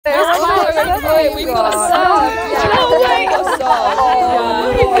wait, we've got a song. Oh, wait.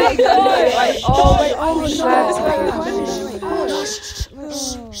 We've got a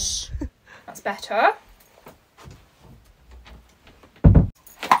song. That's better.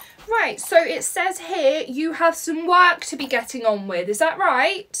 Right, so it says here you have some work to be getting on with, is that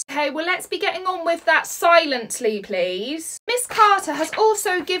right? Okay, well let's be getting on with that silently, please. Miss Carter has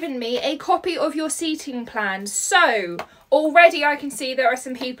also given me a copy of your seating plan, so already I can see there are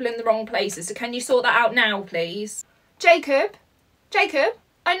some people in the wrong places, so can you sort that out now, please? Jacob? Jacob?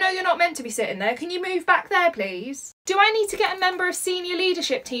 I know you're not meant to be sitting there, can you move back there, please? Do I need to get a member of senior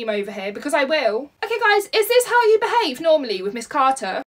leadership team over here? Because I will. Okay guys, is this how you behave normally with Miss Carter?